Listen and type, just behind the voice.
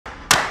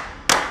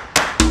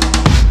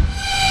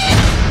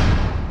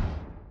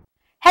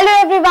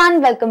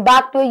everyone, welcome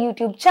back to our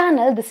YouTube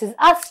channel. This is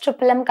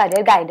Astrophysicist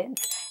Career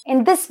Guidance.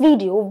 In this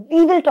video,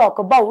 we will talk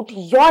about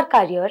your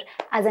career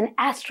as an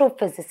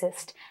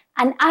astrophysicist.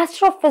 An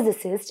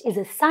astrophysicist is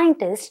a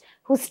scientist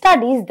who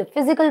studies the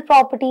physical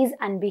properties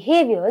and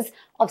behaviors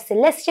of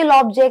celestial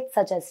objects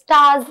such as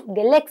stars,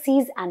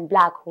 galaxies, and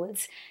black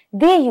holes.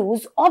 They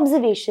use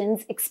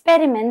observations,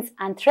 experiments,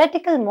 and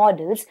theoretical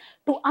models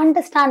to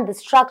understand the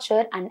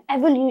structure and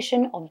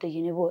evolution of the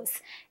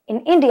universe.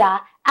 In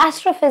India,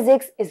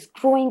 astrophysics is a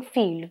growing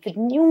field with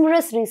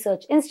numerous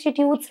research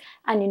institutes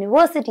and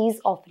universities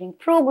offering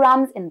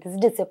programs in this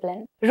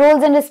discipline.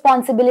 Roles and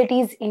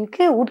responsibilities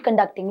include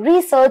conducting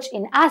research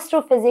in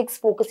astrophysics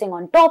focusing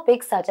on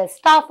topics such as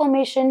star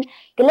formation,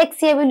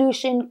 galaxy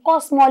evolution,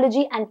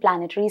 cosmology, and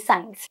planetary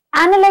science.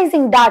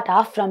 Analyzing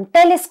data from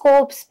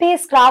telescopes,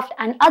 spacecraft,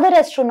 and other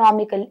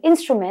astronomical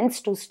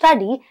instruments to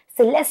study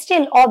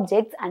celestial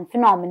objects and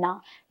phenomena,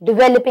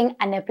 developing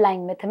and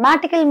applying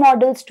mathematical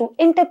models to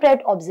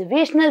interpret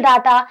observational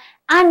data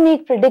and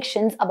make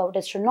predictions about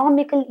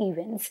astronomical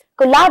events,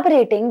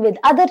 collaborating with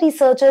other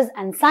researchers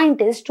and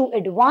scientists to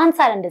advance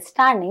our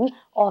understanding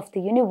of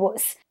the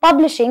universe,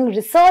 publishing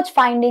research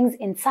findings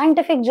in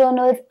scientific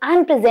journals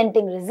and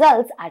presenting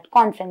results at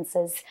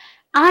conferences,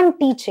 and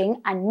teaching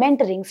and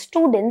mentoring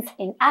students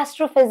in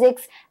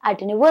astrophysics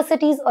at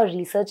universities or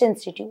research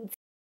institutes.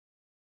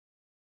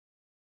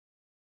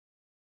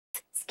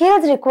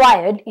 Skills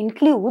required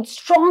include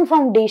strong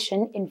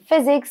foundation in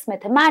physics,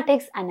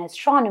 mathematics, and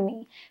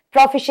astronomy,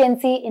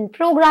 proficiency in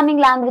programming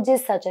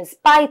languages such as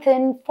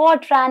Python,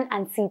 Fortran,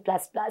 and C++,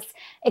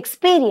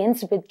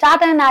 experience with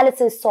data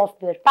analysis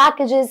software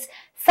packages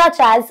such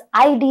as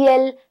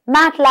IDL,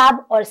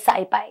 MATLAB, or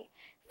SciPy,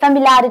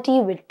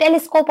 familiarity with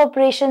telescope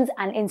operations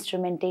and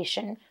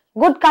instrumentation,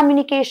 good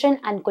communication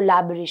and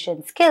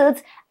collaboration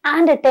skills,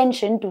 and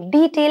attention to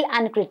detail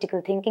and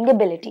critical thinking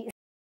abilities.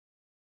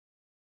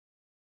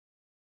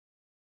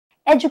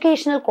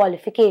 Educational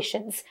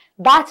qualifications: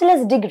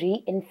 bachelor's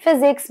degree in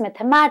physics,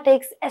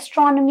 mathematics,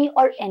 astronomy,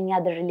 or any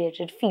other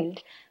related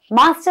field,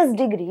 master's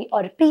degree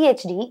or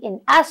PhD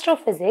in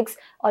astrophysics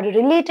or a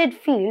related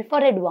field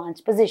for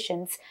advanced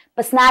positions.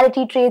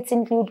 Personality traits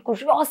include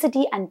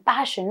curiosity and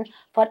passion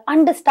for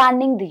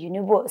understanding the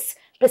universe,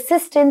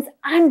 persistence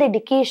and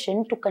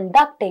dedication to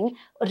conducting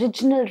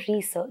original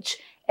research,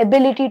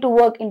 ability to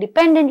work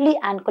independently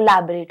and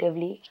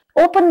collaboratively,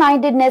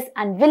 open-mindedness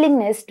and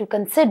willingness to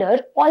consider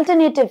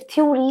alternative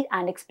theory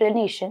and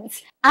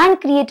explanations,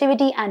 and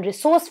creativity and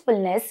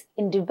resourcefulness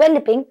in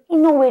developing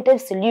innovative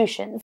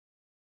solutions.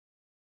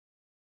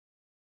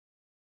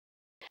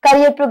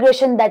 Career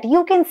progression that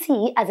you can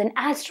see as an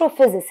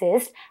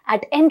astrophysicist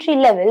at entry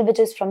level, which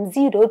is from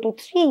 0 to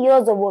 3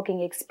 years of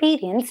working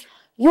experience,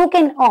 you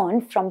can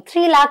earn from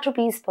 3 lakh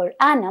rupees per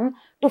annum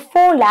to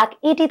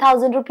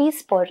 4,80,000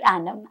 rupees per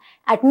annum.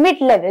 At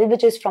mid-level,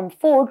 which is from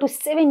 4 to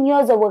 7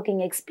 years of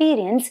working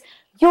experience,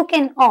 you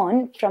can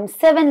earn from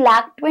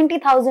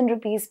 7,20,000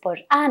 rupees per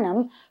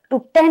annum to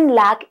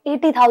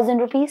 10,80,000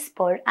 rupees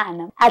per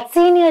annum. At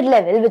senior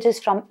level, which is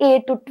from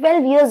 8 to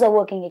 12 years of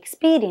working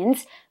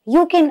experience,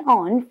 you can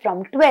earn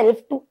from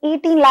 12 to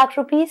 18 lakh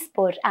rupees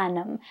per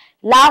annum.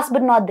 Last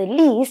but not the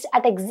least,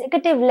 at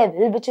executive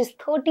level, which is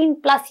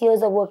 13 plus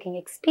years of working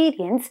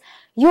experience,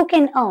 you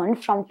can earn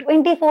from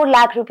 24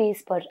 lakh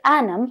rupees per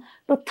annum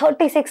to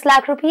 36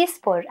 lakh rupees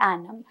per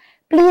annum.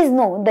 Please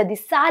note that the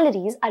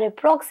salaries are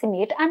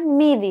approximate and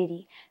may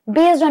vary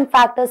based on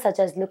factors such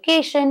as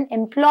location,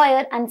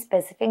 employer, and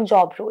specific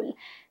job role.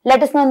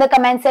 Let us know in the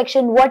comment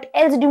section what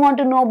else do you want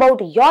to know about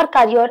your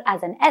career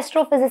as an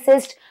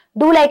astrophysicist.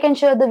 Do like and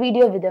share the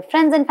video with your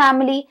friends and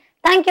family.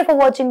 Thank you for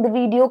watching the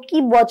video.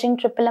 Keep watching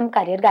M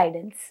Career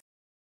Guidance.